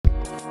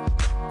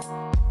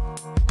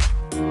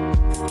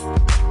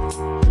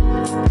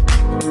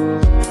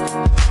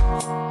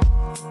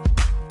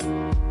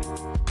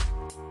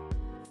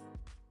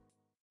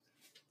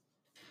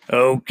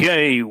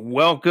Okay,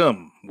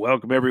 welcome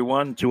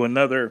everyone to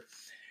another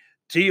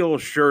Teal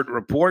Shirt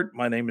Report.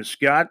 My name is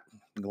Scott.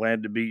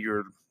 Glad to be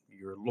your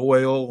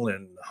loyal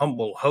and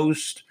humble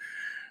host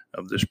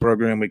of this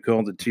program we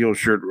call the Teal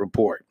Shirt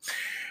Report.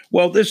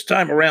 Well, this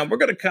time around, we're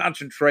going to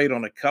concentrate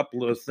on a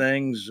couple of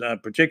things,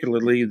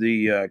 particularly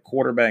the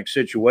quarterback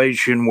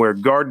situation where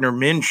Gardner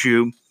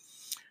Minshew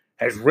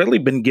has really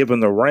been given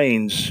the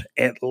reins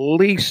at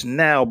least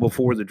now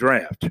before the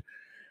draft.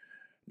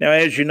 Now,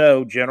 as you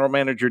know, General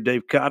Manager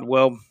Dave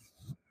Codwell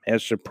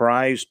has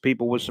surprised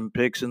people with some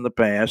picks in the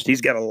past. He's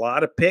got a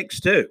lot of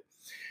picks too.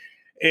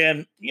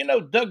 And,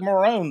 Doug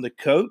Marrone, the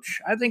coach,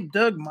 I think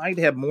Doug might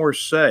have more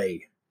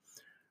say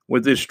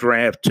with this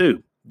draft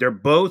too. They're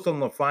both on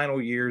the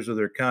final years of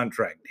their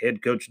contract.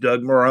 Head coach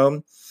Doug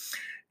Marrone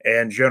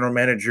and general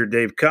manager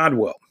Dave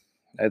Codwell.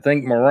 I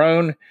think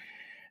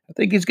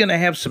he's going to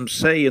have some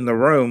say in the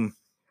room.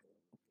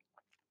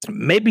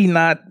 Maybe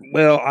not,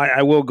 well,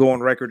 I will go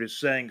on record as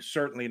saying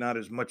certainly not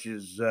as much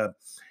as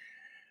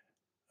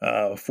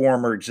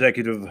former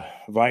executive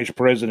vice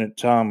president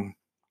Tom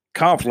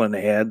Coughlin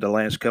had the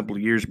last couple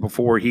of years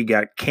before he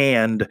got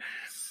canned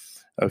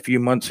a few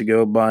months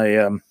ago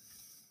by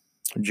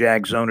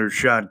Jags owner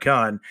Shad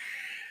Khan.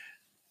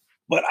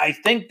 But I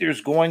think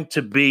there's going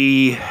to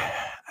be,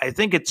 I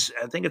think it's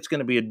going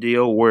to be a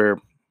deal where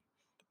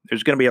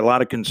there's going to be a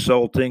lot of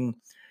consulting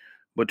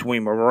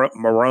between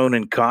Marrone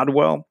and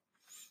Codwell.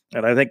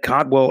 And I think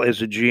Codwell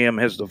as a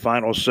GM has the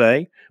final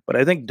say. But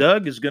I think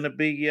Doug is going to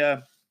be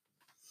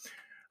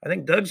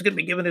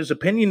giving his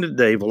opinion to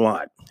Dave a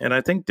lot. And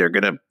I think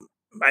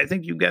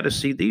you've got to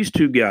see these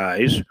two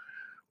guys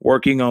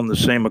working on the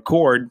same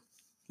accord.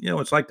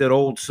 It's like that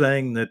old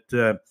saying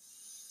that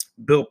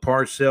Bill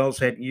Parcells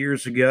had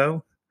years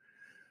ago.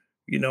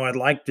 I'd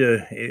like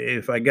to,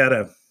 if I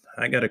gotta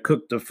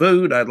cook the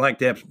food, I'd like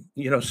to have,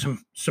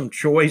 some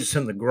choice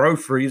in the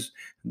groceries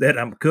that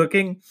I'm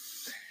cooking.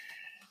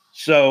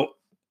 So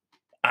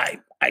I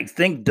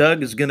think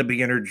Doug is going to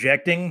be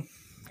interjecting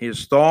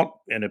his thought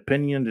and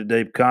opinion to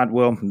Dave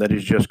Codwell. That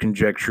is just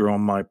conjecture on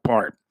my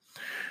part.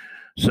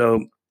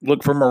 So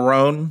look for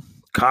Marrone.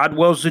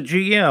 Codwell's the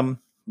GM,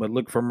 but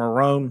look for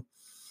Marrone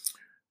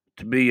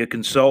to be a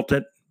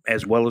consultant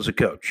as well as a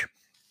coach.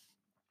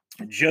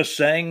 Just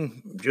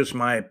saying, just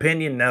my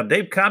opinion. Now,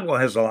 Dave Codwell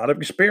has a lot of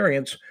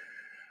experience,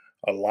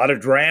 a lot of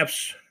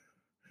drafts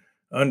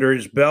under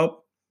his belt.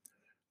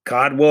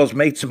 Codwell's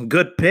made some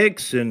good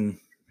picks, and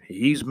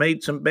he's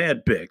made some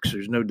bad picks.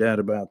 There's no doubt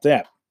about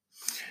that.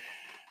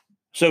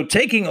 So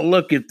taking a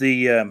look at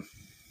the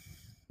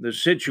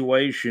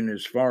situation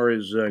as far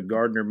as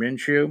Gardner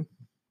Minshew,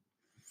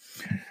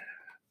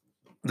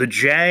 the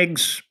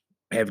Jags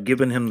have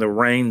given him the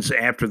reins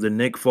after the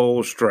Nick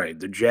Foles trade.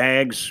 The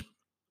Jags,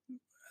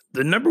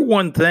 the number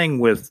one thing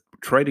with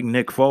trading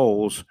Nick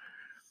Foles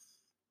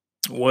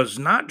was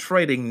not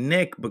trading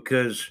Nick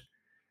because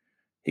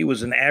he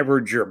was an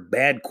average or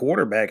bad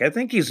quarterback. I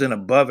think he's an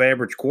above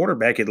average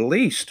quarterback at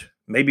least,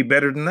 maybe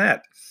better than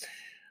that.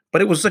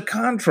 But it was the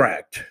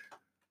contract.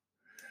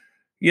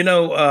 And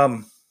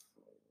of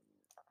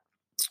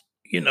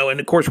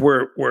course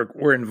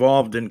we're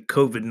involved in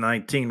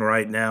COVID-19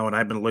 right now, and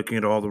I've been looking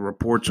at all the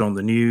reports on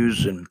the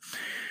news, and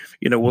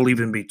we'll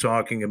even be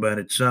talking about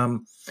it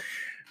some.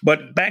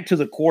 But back to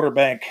the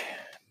quarterback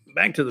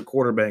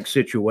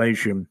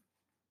situation.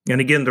 And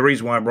again, the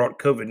reason why I brought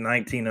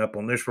COVID-19 up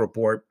on this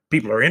report,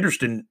 people are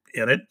interested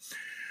in it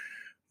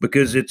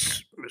because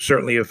it's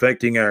certainly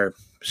affecting our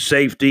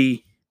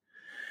safety,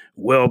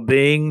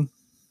 well-being,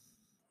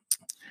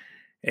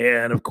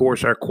 and of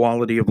course our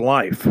quality of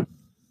life.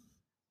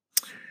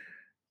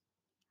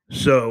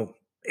 So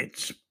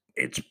it's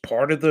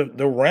part of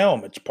the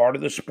realm. It's part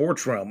of the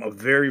sports realm, a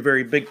very,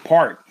 very big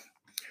part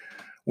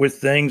with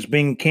things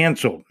being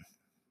canceled.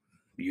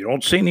 You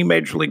don't see any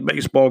Major League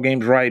Baseball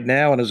games right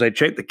now. And as I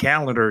check the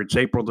calendar, it's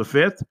April the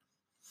 5th.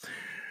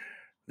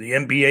 The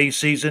NBA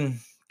season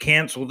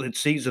canceled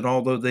its season,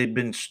 although they've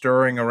been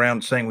stirring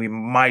around saying we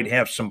might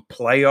have some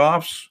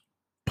playoffs.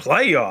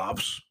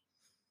 Playoffs?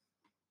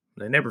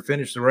 They never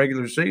finished the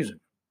regular season,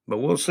 but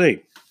we'll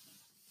see.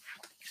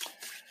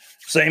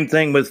 Same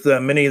thing with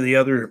many of the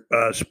other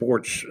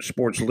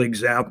sports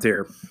leagues out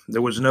there.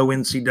 There was no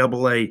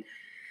NCAA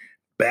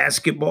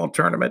basketball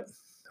tournament.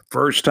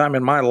 First time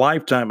in my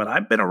lifetime, and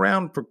I've been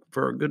around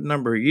for a good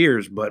number of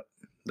years, but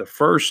the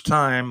first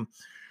time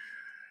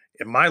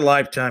in my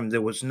lifetime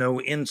there was no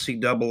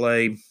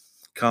NCAA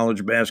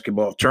college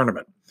basketball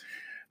tournament.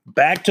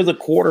 Back to the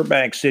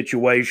quarterback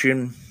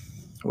situation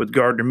with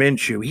Gardner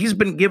Minshew. He's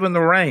been given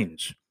the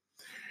reins.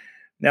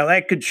 Now,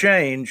 that could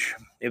change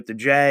if the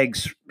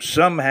Jags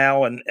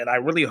somehow, and I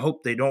really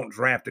hope they don't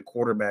draft a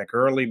quarterback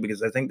early,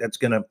 because I think that's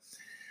going to,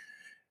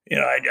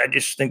 I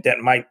just think that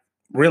might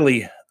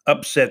really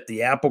upset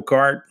the apple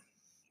cart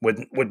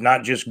with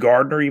not just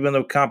Gardner, even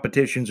though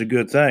competition's a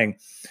good thing.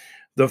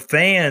 The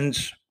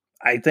fans,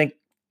 I think,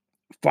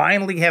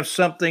 finally have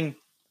something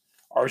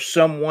or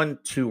someone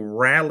to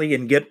rally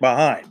and get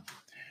behind.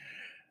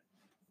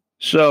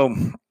 So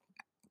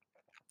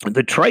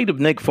the trade of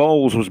Nick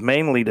Foles was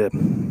mainly to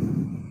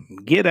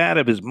get out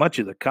of as much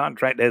of the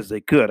contract as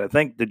they could. I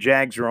think the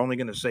Jags are only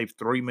going to save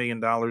 $3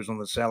 million on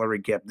the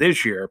salary cap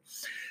this year.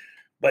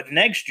 But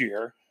next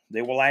year,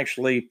 they will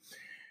actually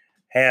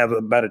have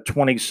about a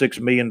 $26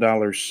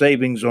 million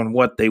savings on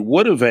what they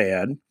would have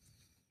had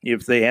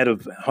if they had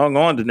have hung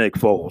on to Nick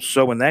Foles.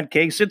 So in that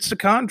case, it's the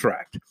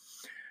contract.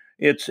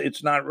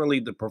 It's not really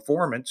the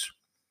performance.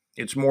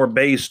 It's more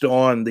based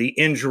on the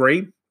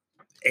injury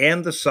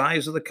and the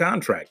size of the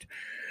contract.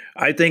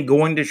 I think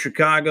going to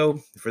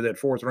Chicago for that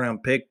fourth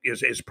round pick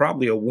is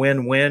probably a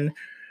win-win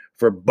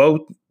for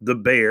both the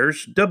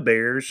Bears,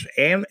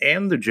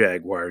 and the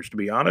Jaguars, to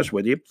be honest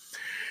with you.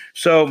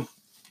 So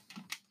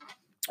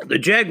the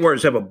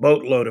Jaguars have a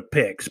boatload of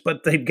picks,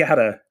 but they've got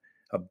a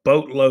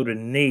boatload of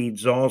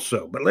needs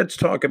also. But let's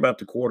talk about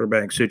the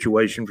quarterback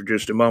situation for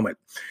just a moment.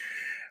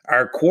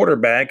 Our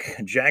quarterback,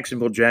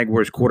 Jacksonville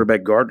Jaguars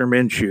quarterback Gardner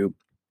Minshew,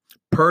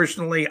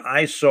 personally,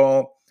 I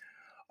saw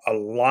a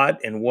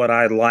lot in what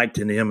I liked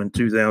in him in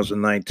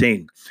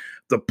 2019.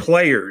 The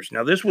players.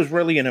 Now, this was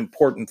really an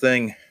important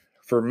thing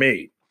for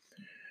me.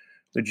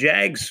 The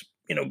Jags,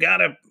 got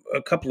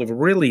a couple of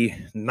really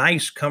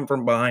nice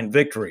come-from-behind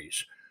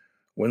victories.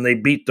 When they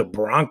beat the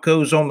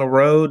Broncos on the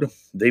road,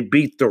 they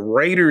beat the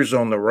Raiders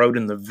on the road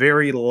in the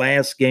very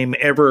last game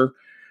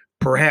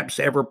perhaps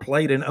ever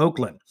played in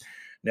Oakland,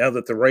 now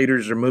that the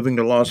Raiders are moving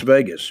to Las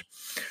Vegas.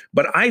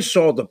 But I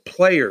saw the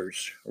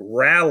players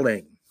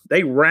rallying.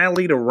 They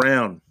rallied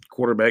around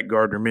quarterback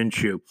Gardner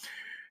Minshew,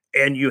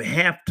 and you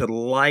have to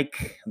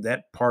like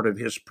that part of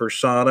his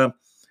persona,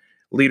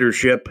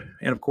 leadership,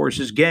 and, of course,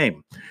 his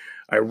game.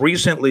 I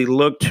recently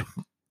looked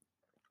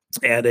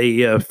at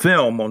a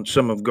film on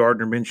some of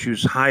Gardner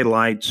Minshew's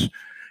highlights.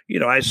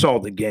 I saw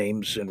the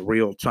games in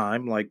real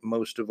time, like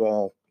most of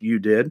all you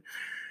did.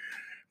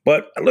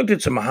 But I looked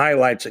at some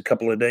highlights a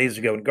couple of days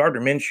ago, and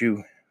Gardner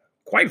Minshew,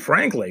 quite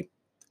frankly,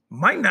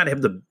 might not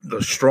have the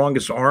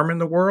strongest arm in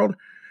the world,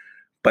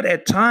 but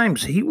at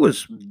times he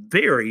was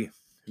very,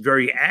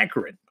 very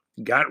accurate.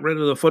 Got rid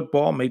of the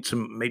football, made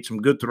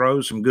some good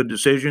throws, some good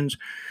decisions.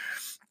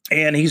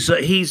 And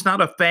he's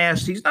not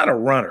a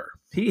runner.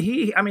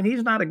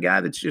 He's not a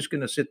guy that's just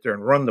going to sit there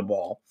and run the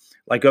ball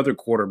like other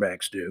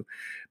quarterbacks do,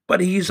 but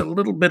he's a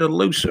little bit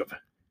elusive.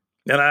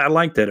 And I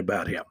like that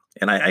about him.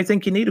 And I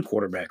think you need a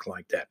quarterback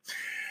like that.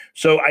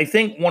 So I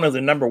think one of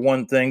the number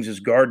one things is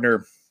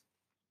Gardner.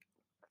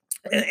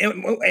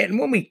 And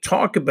when we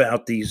talk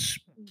about these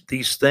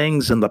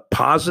things in the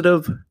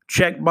positive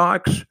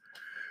checkbox,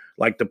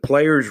 like the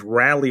players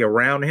rally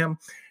around him,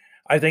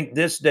 I think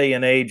this day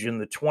and age in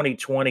the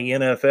 2020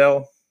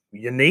 NFL,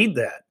 you need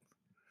that.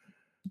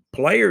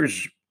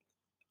 Players,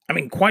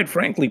 quite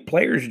frankly,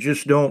 players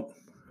just don't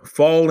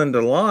fall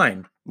into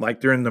line like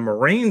they're in the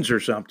Marines or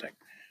something.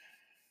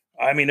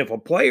 If a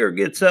player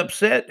gets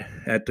upset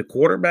at the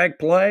quarterback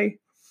play,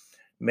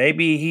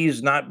 maybe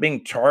he's not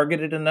being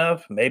targeted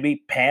enough.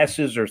 Maybe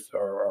passes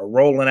are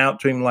rolling out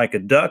to him like a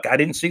duck. I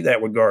didn't see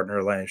that with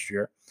Gardner last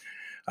year.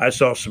 I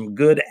saw some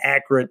good,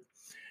 accurate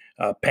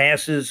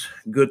passes,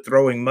 good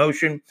throwing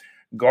motion.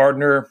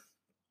 Gardner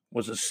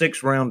was a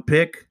 6th-round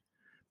pick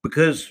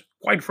because,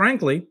 quite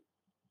frankly,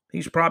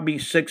 he's probably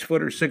 6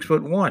 foot or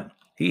 6'1".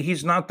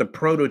 He's not the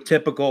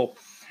prototypical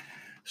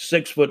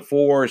 6'4",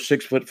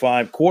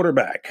 6'5"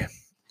 quarterback.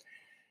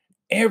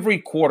 Every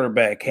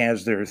quarterback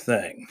has their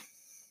thing.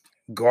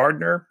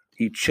 Gardner,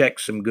 he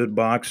checks some good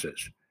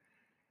boxes.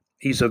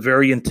 He's a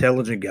very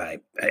intelligent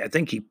guy. I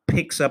think he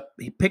picked up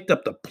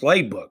the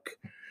playbook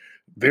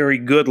very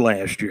good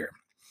last year.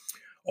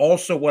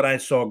 Also, what I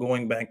saw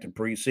going back to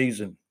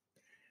preseason,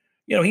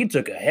 he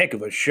took a heck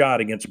of a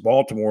shot against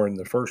Baltimore in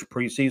the first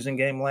preseason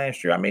game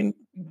last year.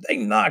 They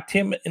knocked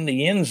him in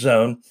the end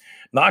zone,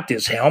 knocked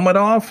his helmet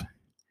off,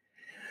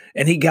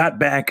 and he got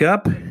back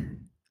up.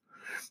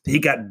 He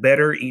got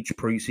better each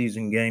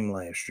preseason game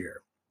last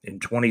year in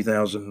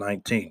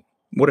 2019.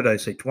 What did I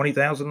say?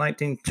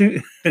 2019?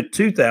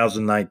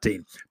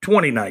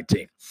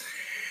 2019.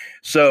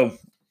 So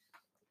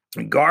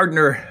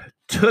Gardner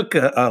took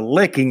a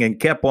licking and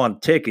kept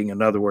on ticking,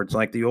 in other words,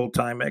 like the old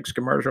Timex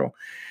commercial.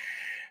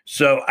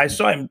 So I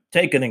saw him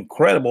take an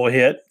incredible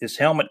hit. His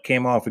helmet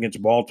came off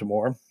against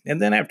Baltimore.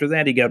 And then after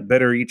that, he got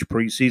better each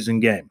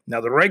preseason game.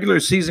 Now, the regular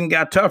season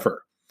got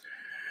tougher.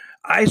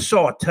 I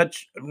saw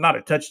not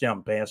a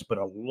touchdown pass, but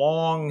a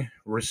long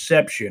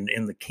reception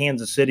in the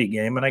Kansas City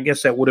game. And I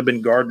guess that would have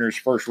been Gardner's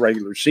first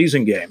regular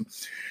season game.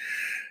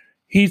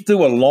 He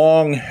threw a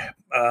long,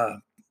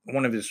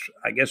 one of his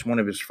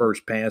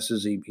first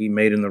passes he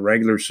made in the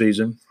regular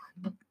season.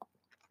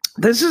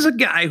 This is a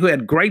guy who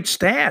had great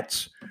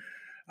stats.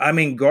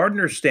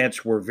 Gardner's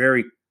stats were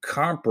very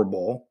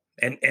comparable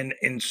and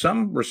in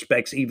some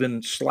respects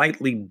even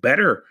slightly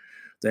better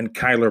than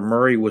Kyler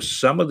Murray with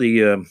some of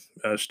the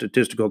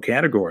statistical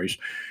categories.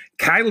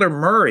 Kyler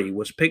Murray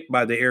was picked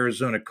by the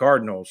Arizona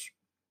Cardinals,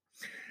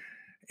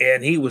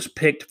 and he was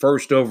picked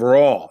first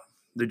overall.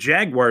 The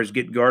Jaguars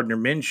get Gardner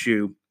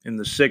Minshew in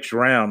the 6th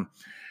round,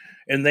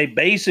 and they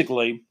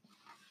basically,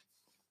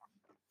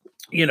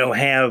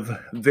 have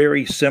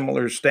very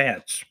similar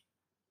stats.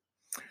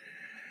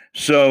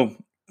 So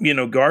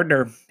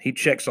Gardner, he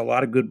checks a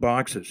lot of good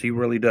boxes. He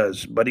really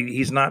does. But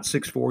he's not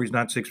 6'4", he's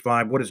not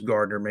 6'5". What is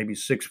Gardner? Maybe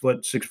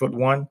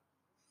 6'1"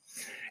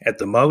 at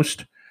the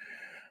most.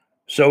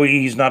 So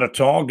he's not a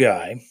tall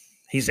guy.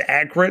 He's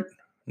accurate,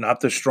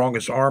 not the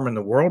strongest arm in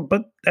the world,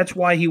 but that's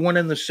why he went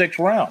in the 6th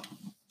round.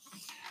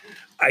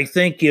 I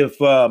think if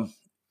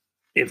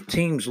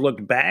teams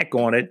looked back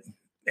on it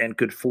and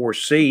could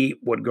foresee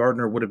what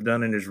Gardner would have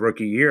done in his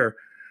rookie year,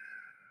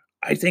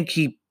 I think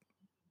he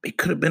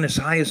could have been as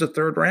high as a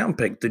 3rd round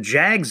pick. The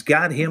Jags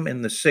got him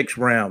in the 6th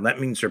round. That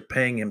means they're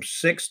paying him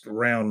 6th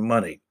round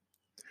money.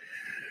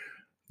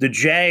 The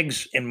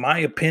Jags, in my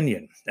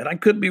opinion, and I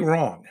could be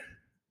wrong,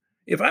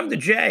 if I'm the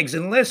Jags,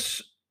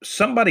 unless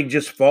somebody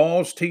just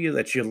falls to you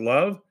that you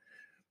love,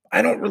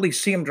 I don't really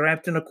see them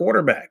drafting a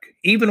quarterback,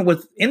 even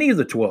with any of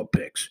the 12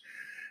 picks.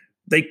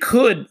 They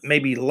could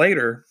maybe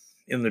later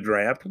in the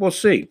draft. We'll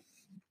see.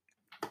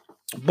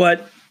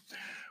 But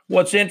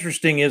what's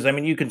interesting is,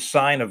 you can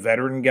sign a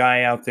veteran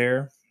guy out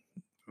there.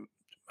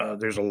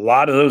 There's a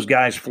lot of those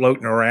guys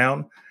floating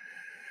around,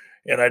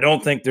 and I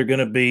don't think they're going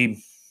to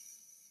be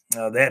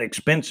that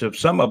expensive.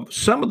 Some of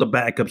the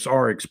backups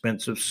are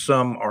expensive.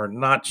 Some are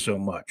not so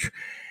much.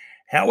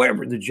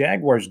 However, the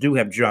Jaguars do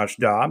have Josh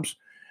Dobbs.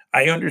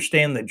 I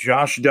understand that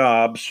Josh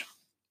Dobbs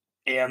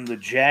and the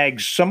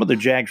Jags, some of the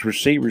Jags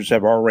receivers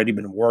have already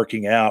been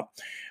working out.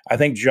 I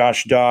think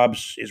Josh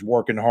Dobbs is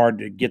working hard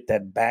to get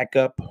that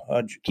backup,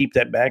 keep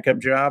that backup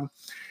job.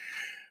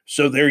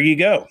 So there you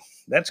go.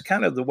 That's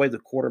kind of the way the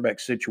quarterback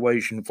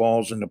situation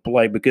falls into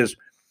play because,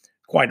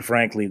 quite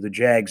frankly, the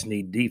Jags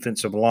need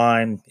defensive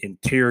line,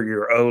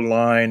 interior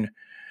O-line,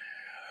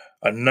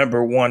 a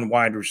number 1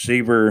 wide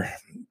receiver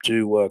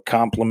to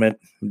complement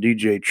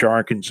DJ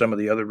Chark and some of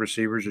the other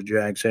receivers the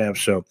Jags have.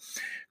 So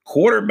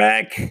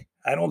quarterback,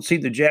 I don't see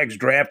the Jags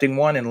drafting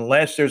one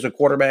unless there's a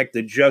quarterback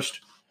that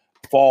just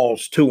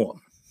falls to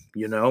them.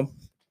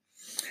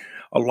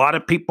 A lot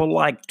of people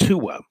like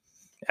Tua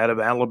out of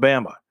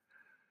Alabama.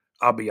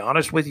 I'll be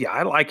honest with you,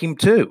 I like him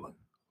too,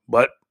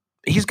 but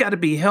he's got to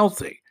be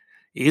healthy.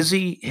 Is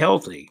he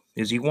healthy?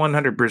 Is he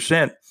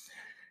 100%?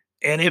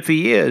 And if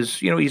he is,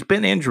 he's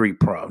been injury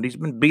prone. He's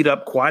been beat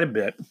up quite a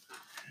bit.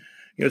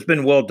 It's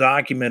been well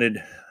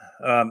documented,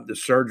 the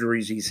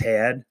surgeries he's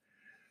had.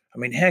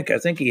 Heck, I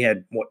think he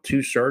had, 2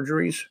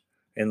 surgeries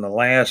in the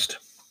last,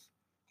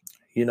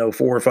 4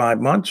 or 5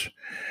 months.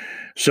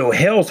 So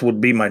health would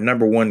be my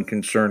number 1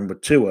 concern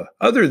with Tua.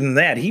 Other than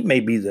that, he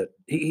may be the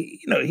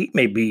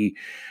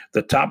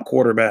top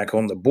quarterback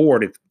on the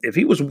board. If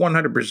he was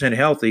 100%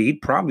 healthy,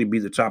 he'd probably be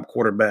the top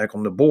quarterback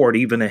on the board,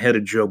 even ahead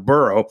of Joe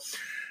Burrow.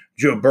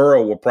 Joe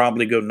Burrow will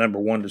probably go number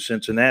 1 to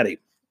Cincinnati.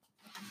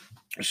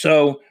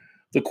 So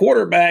the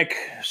quarterback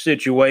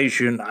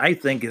situation, I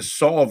think, is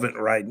solvent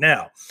right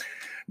now.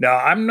 Now,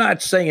 I'm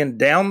not saying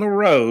down the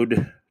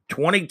road,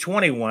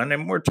 2021,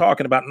 and we're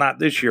talking about not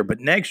this year, but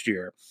next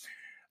year,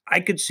 I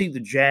could see the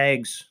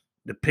Jags,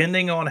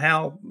 depending on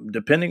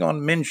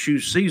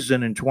Minshew's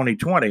season in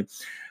 2020,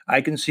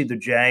 I can see the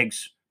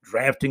Jags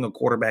drafting a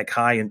quarterback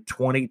high in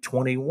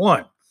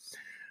 2021,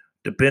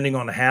 depending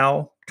on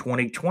how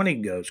 2020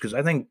 goes. Because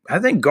I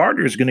think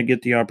Gardner is going to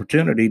get the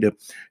opportunity to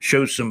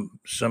show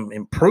some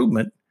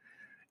improvement,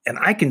 and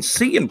I can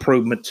see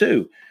improvement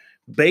too,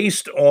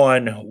 based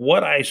on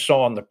what I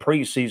saw in the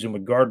preseason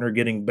with Gardner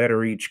getting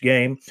better each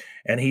game,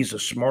 and he's a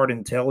smart,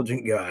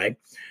 intelligent guy.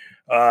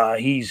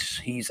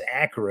 He's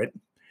accurate,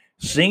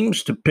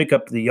 seems to pick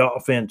up the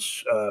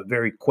offense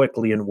very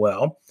quickly and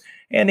well,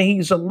 and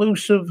he's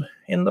elusive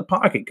in the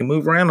pocket, can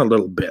move around a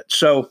little bit,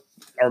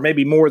 or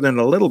maybe more than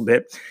a little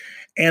bit.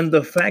 And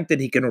the fact that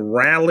he can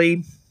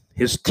rally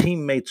his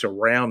teammates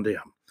around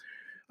him,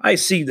 I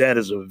see that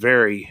as a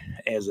very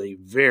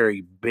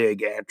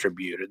big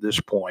attribute at this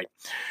point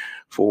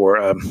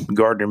for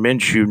Gardner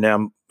Minshew.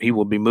 Now, he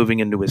will be moving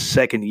into his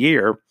 2nd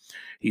year.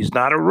 He's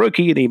not a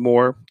rookie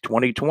anymore.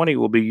 2020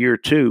 will be year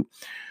 2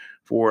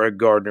 for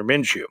Gardner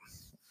Minshew.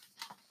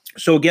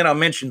 So again, I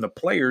mentioned the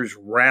players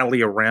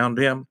rally around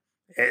him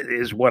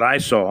is what I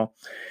saw,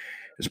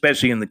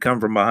 especially in the come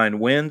from behind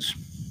wins.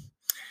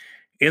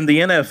 In the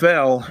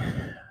NFL,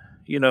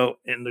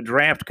 in the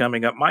draft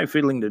coming up, my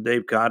feeling to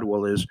Dave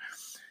Caldwell is,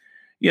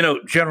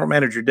 General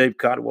Manager Dave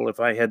Caldwell, if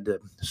I had to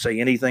say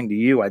anything to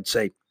you, I'd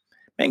say,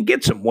 man,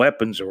 get some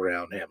weapons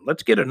around him.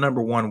 Let's get a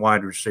number 1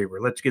 wide receiver.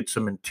 Let's get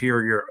some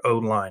interior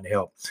O-line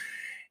help.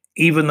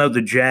 Even though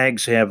the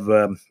Jags have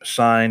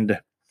signed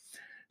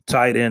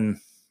tight end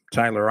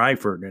Tyler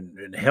Eifert,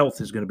 and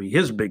health is going to be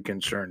his big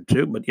concern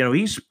too. But,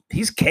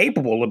 he's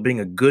capable of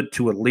being a good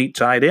to elite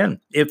tight end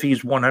if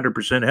he's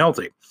 100%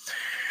 healthy.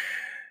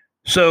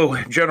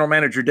 So, General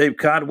Manager Dave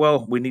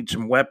Caldwell, we need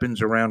some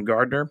weapons around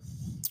Gardner.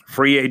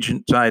 Free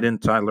agent tight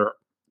end Tyler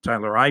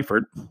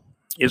Eifert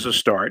is a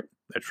start.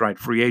 That's right.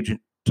 Free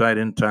agent tight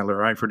end Tyler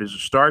Eifert is a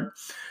start.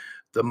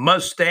 The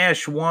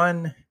mustache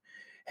one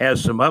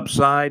has some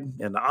upside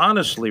and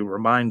honestly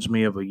reminds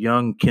me of a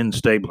young Ken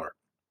Stabler.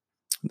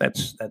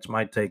 That's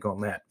my take on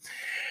that.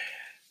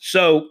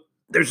 So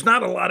there's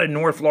not a lot of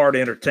North Florida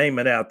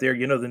entertainment out there.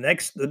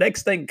 The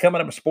next thing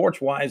coming up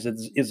sports wise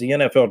is the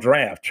NFL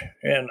draft,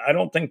 and I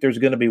don't think there's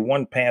going to be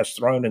one pass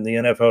thrown in the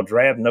NFL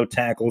draft. No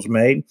tackles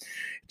made.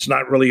 It's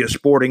not really a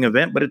sporting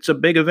event, but it's a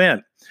big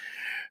event.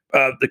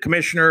 The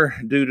commissioner,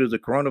 due to the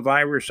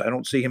coronavirus, I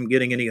don't see him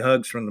getting any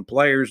hugs from the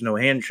players. No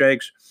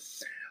handshakes.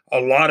 A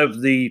lot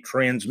of the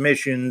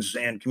transmissions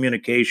and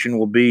communication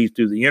will be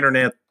through the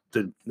internet,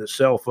 the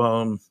cell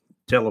phone,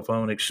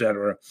 telephone,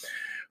 etc.,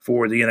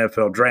 for the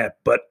NFL draft.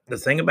 But the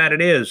thing about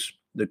it is,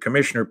 the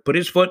commissioner put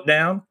his foot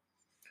down.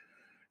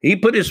 He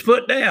put his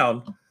foot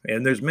down,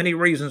 and there's many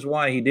reasons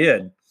why he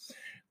did.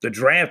 The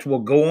draft will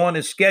go on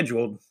as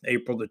scheduled,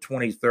 April the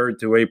 23rd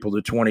through April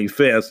the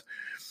 25th.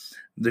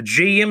 The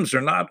GMs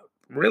are not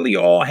really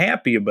all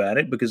happy about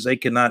it because they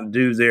cannot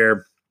do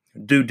their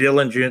due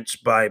diligence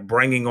by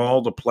bringing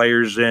all the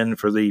players in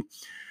for the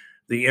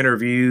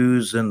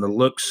interviews and the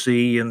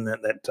look-see and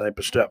that type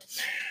of stuff.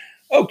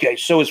 Okay,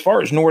 so as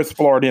far as North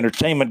Florida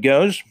entertainment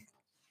goes,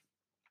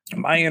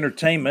 my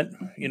entertainment,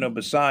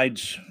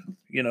 besides,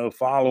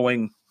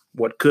 following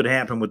what could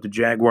happen with the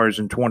Jaguars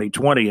in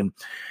 2020 and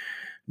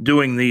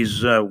doing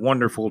these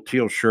wonderful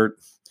Teal Shirt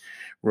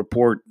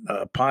Report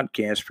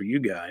podcasts for you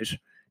guys,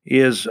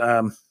 is,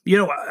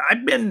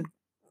 I've been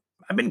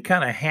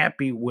kind of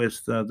happy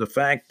with the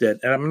fact that,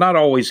 and I'm not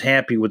always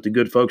happy with the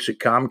good folks at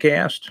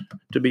Comcast,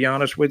 to be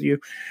honest with you,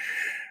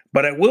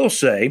 but I will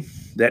say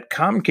that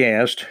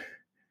Comcast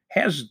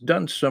has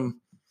done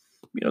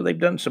they've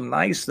done some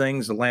nice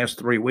things the last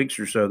 3 weeks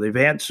or so. They've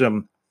had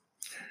some,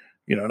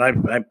 and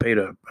I paid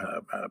a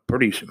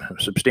pretty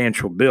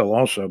substantial bill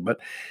also, but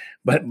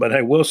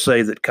I will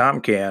say that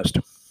Comcast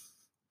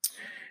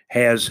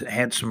has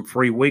had some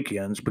free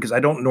weekends because I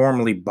don't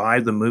normally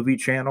buy the movie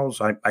channels.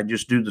 I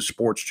just do the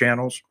sports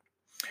channels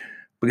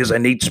because I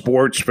need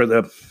sports for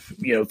the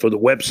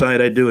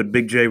website I do at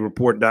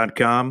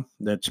bigjreport.com.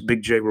 That's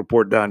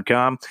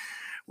bigjreport.com.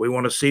 We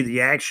want to see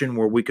the action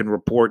where we can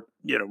report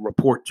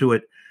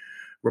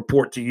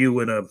to you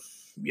in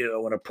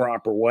a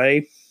proper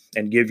way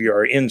and give you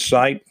our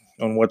insight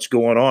on what's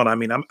going on. I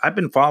mean, I've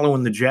been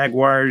following the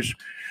Jaguars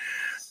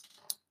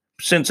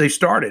since they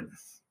started.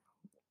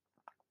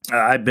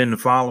 I've been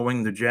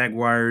following the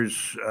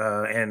Jaguars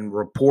and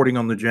reporting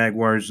on the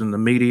Jaguars in the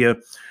media,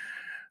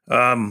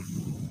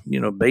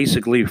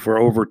 basically for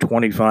over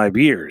 25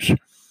 years.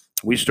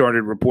 We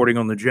started reporting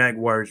on the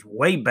Jaguars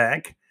way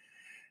back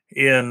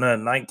in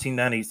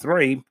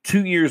 1993,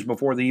 2 years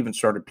before they even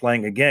started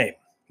playing a game,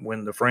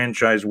 when the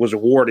franchise was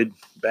awarded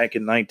back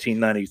in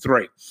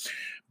 1993.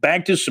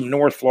 Back to some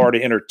North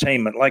Florida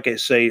entertainment. Like I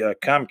say,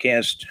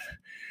 Comcast,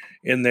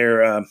 in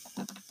their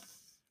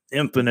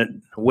infinite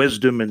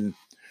wisdom and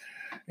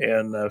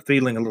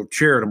feeling a little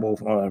charitable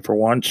for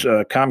once,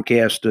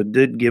 Comcast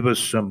did give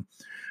us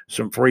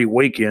some free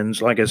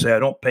weekends. Like I said, I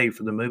don't pay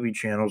for the movie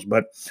channels,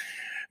 but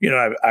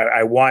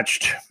I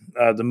watched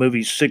the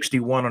movie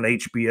 61 on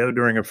HBO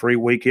during a free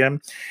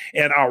weekend,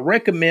 and I'll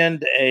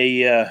recommend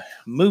a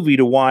movie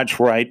to watch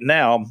right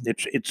now.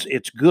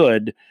 It's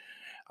good.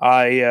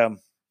 I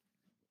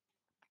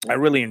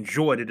really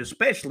enjoyed it,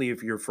 especially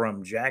if you're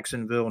from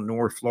Jacksonville,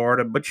 North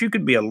Florida. But you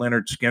could be a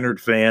Leonard Skinner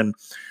fan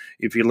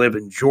if you live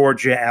in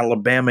Georgia,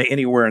 Alabama,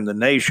 anywhere in the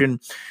nation.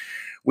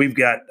 We've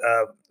got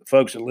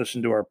folks that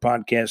listen to our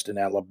podcast in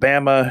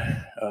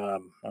Alabama,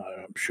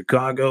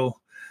 Chicago.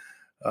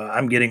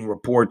 I'm getting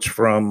reports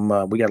from,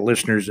 we got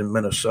listeners in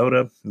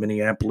Minnesota,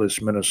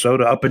 Minneapolis,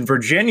 Minnesota, up in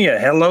Virginia.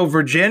 Hello,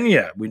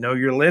 Virginia. We know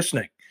you're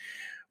listening.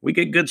 We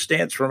get good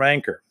stats from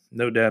Anchor,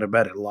 no doubt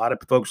about it. A lot of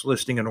folks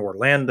listening in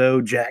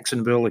Orlando,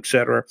 Jacksonville,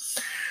 etc.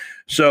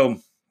 So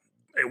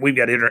we've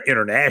got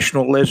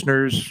international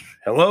listeners.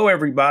 Hello,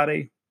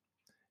 everybody.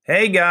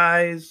 Hey,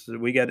 guys.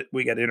 We got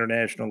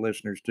international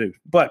listeners too.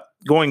 But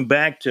going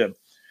back to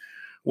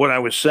what I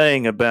was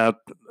saying about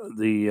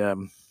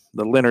the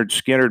Leonard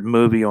Skinner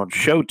movie on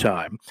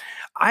Showtime,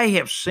 I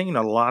have seen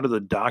a lot of the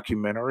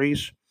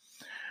documentaries,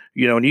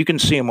 and you can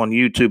see them on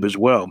YouTube as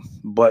well.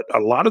 But a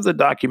lot of the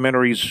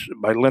documentaries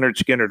by Leonard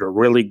Skinner are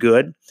really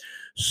good.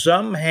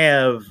 Some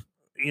have,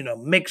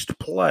 mixed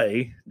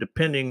play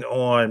depending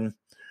on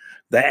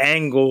the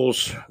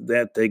angles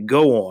that they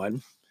go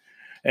on.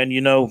 And,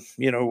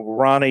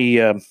 Ronnie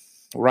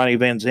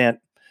Van Zant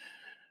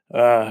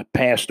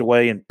passed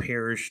away and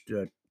perished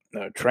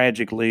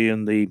tragically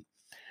in the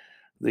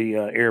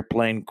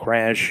airplane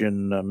crash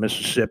in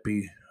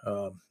Mississippi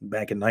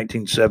back in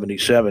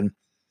 1977.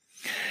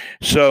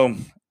 So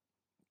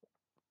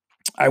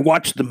I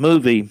watched the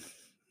movie.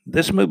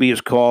 This movie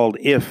is called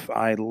If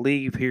I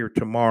Leave Here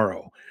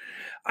Tomorrow.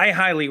 I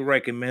highly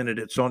recommend it.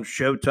 It's on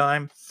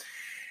Showtime.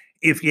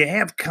 If you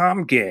have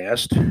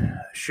Comcast,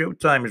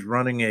 Showtime is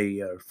running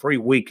a free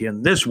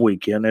weekend this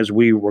weekend as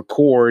we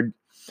record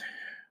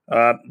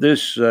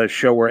this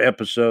show or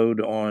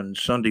episode on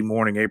Sunday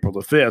morning, April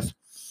the 5th.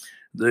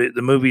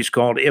 The movie's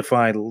called If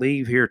I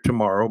Leave Here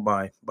Tomorrow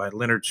by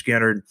Leonard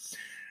Skinner.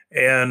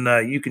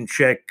 And you can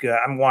check,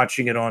 I'm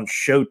watching it on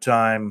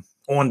Showtime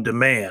on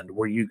demand,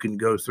 where you can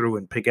go through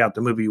and pick out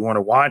the movie you want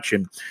to watch.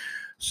 And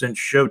since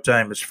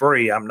Showtime is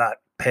free, I'm not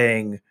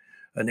paying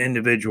an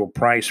individual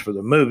price for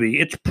the movie.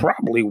 It's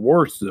probably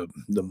worth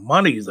the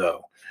money,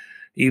 though,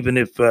 even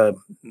if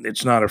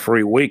it's not a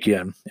free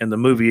weekend. And the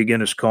movie,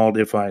 again, is called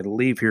If I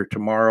Leave Here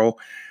Tomorrow.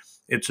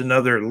 It's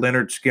another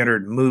Leonard Skinner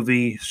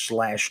movie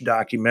 /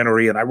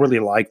 documentary, and I really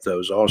like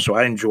those also.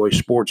 I enjoy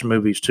sports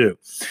movies too.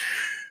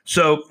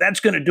 So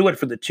that's going to do it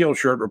for the Teal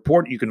Shirt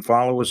Report. You can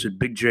follow us at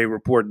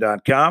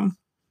bigjreport.com.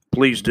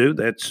 Please do.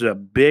 That's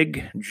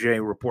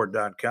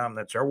bigjreport.com.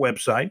 That's our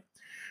website,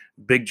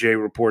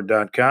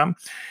 bigjreport.com.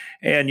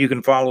 And you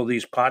can follow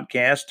these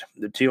podcasts,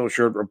 the Teal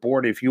Shirt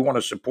Report. If you want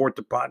to support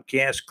the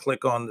podcast,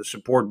 click on the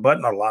support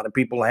button. A lot of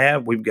people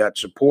have. We've got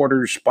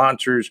supporters,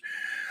 sponsors,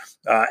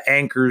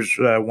 Anchor's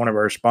one of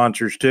our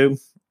sponsors too,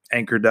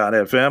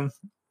 Anchor.fm.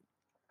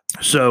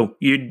 So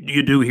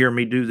you do hear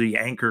me do the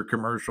Anchor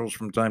commercials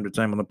from time to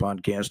time on the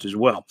podcast as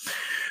well.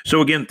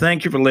 So again,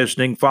 thank you for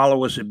listening.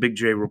 Follow us at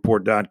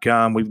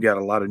bigjreport.com. We've got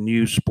a lot of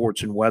news,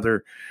 sports, and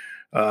weather.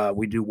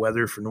 We do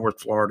weather for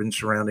North Florida and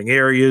surrounding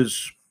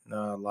areas,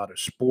 a lot of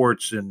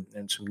sports and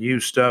some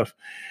news stuff.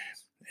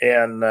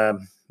 And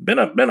been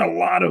a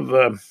lot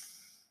of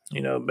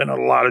been a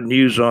lot of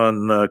news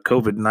on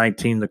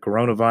COVID-19, the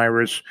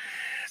coronavirus.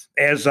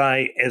 As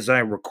I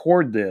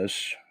record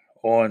this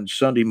on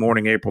Sunday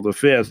morning, April the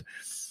 5th,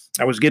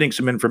 I was getting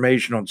some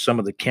information on some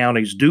of the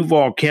counties.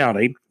 Duval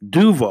County,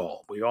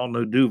 we all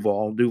know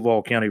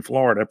Duval County,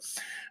 Florida.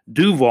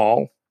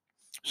 Duval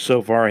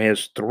so far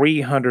has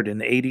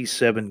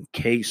 387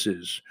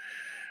 cases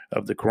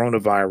of the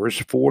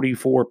coronavirus.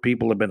 44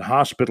 people have been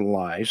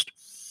hospitalized.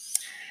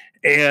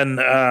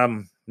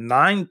 And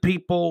 9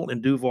 people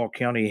in Duval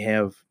County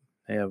have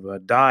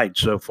died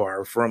so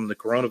far from the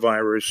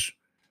coronavirus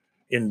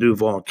in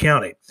Duval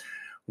County.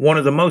 One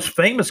of the most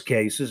famous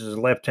cases is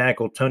left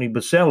tackle Tony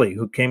Boselli,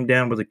 who came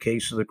down with a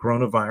case of the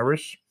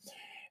coronavirus,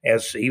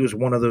 as he was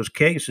one of those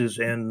cases.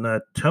 And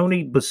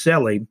Tony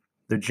Boselli,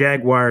 the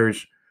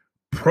Jaguars'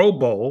 Pro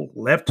Bowl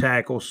left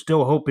tackle,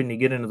 still hoping to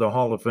get into the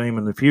Hall of Fame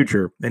in the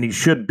future, and he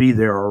should be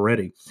there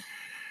already.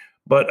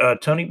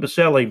 But Tony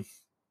Boselli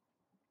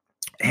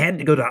had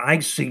to go to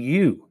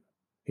ICU.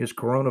 His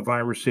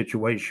coronavirus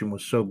situation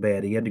was so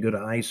bad. He had to go to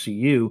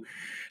ICU.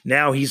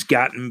 Now he's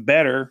gotten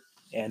better,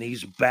 and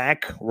he's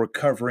back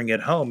recovering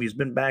at home. He's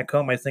been back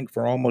home, I think,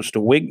 for almost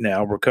a week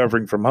now,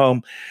 recovering from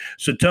home.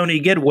 So, Tony,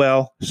 get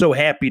well. So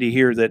happy to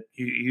hear that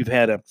you've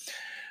had a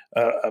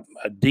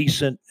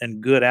decent and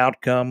good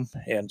outcome,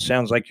 and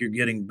sounds like you're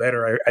getting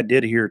better. I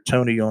did hear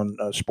Tony on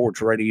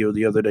sports radio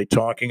the other day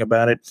talking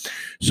about it.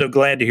 So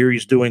glad to hear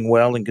he's doing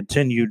well, and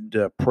continued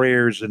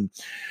prayers and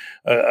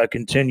a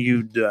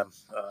continued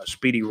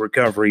speedy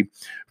recovery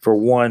for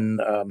one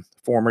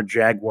former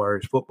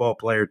Jaguars football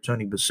player,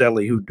 Tony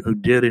Boselli, who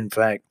did in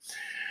fact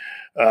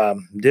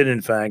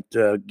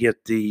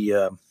get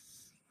the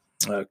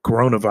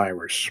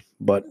coronavirus,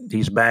 but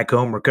he's back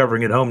home,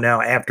 recovering at home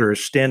now after a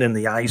stint in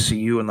the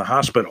ICU in the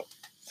hospital.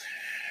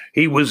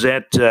 He was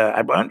at,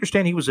 I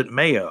understand he was at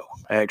Mayo,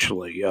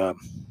 actually,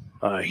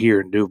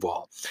 here in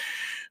Duval.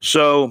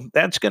 So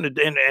that's going to,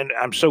 and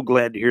I'm so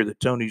glad to hear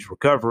that Tony's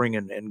recovering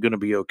and going to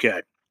be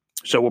okay.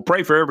 So we'll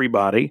pray for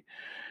everybody.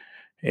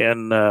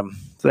 And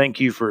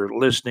thank you for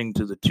listening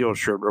to the Teal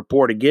Shirt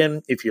Report.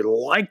 Again, if you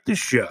like the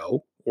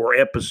show or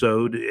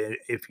episode,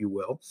 if you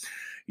will,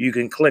 you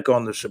can click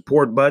on the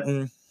support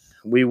button.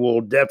 We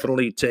will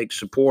definitely take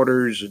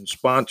supporters and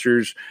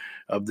sponsors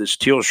of this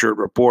Teal Shirt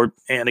Report.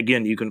 And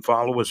again, you can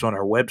follow us on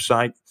our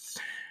website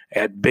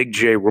at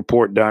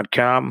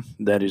bigjreport.com.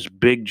 That is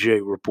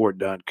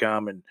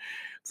bigjreport.com. And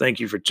thank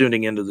you for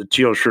tuning into the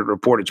Teal Shirt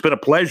Report. It's been a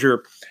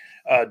pleasure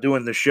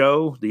doing the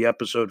show, the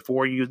episode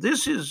for you.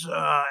 This is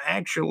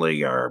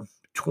actually our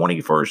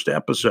 21st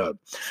episode.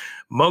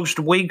 Most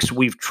weeks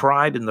we've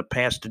tried in the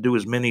past to do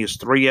as many as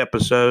 3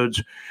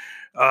 episodes.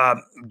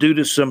 Due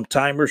to some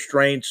time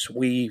restraints,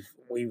 we've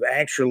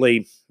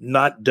actually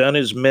not done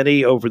as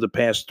many over the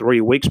past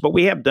 3 weeks, but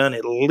we have done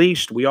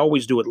we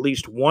always do at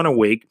least 1 a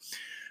week.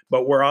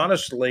 But we're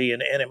honestly,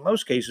 and in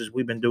most cases,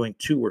 we've been doing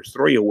 2 or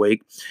 3 a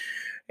week.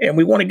 And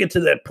we want to get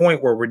to that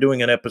point where we're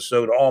doing an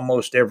episode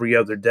almost every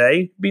other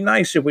day. It'd be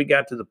nice if we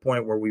got to the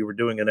point where we were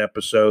doing an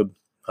episode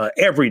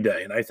every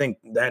day. And I think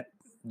that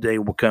day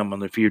will come in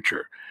the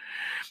future.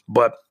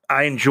 But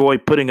I enjoy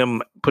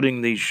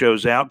putting these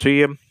shows out to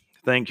you.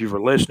 Thank you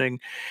for listening.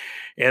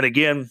 And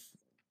again,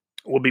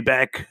 we'll be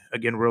back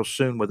again real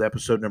soon with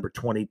episode number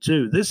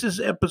 22. This is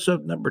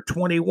episode number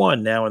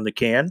 21 now in the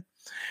can.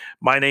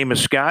 My name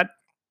is Scott.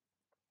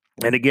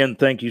 And again,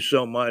 thank you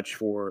so much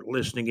for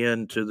listening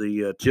in to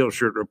the Teal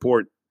Shirt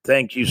Report.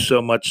 Thank you so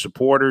much,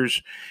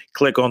 supporters.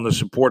 Click on the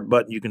support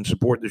button. You can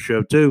support the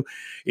show too.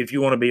 If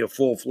you want to be a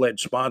full-fledged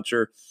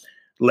sponsor,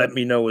 let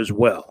me know as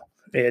well.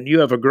 And you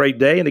have a great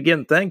day. And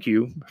again, thank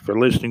you for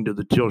listening to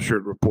the Teal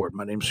Shirt Report.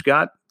 My name's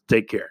Scott.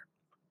 Take care.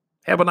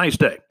 Have a nice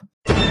day.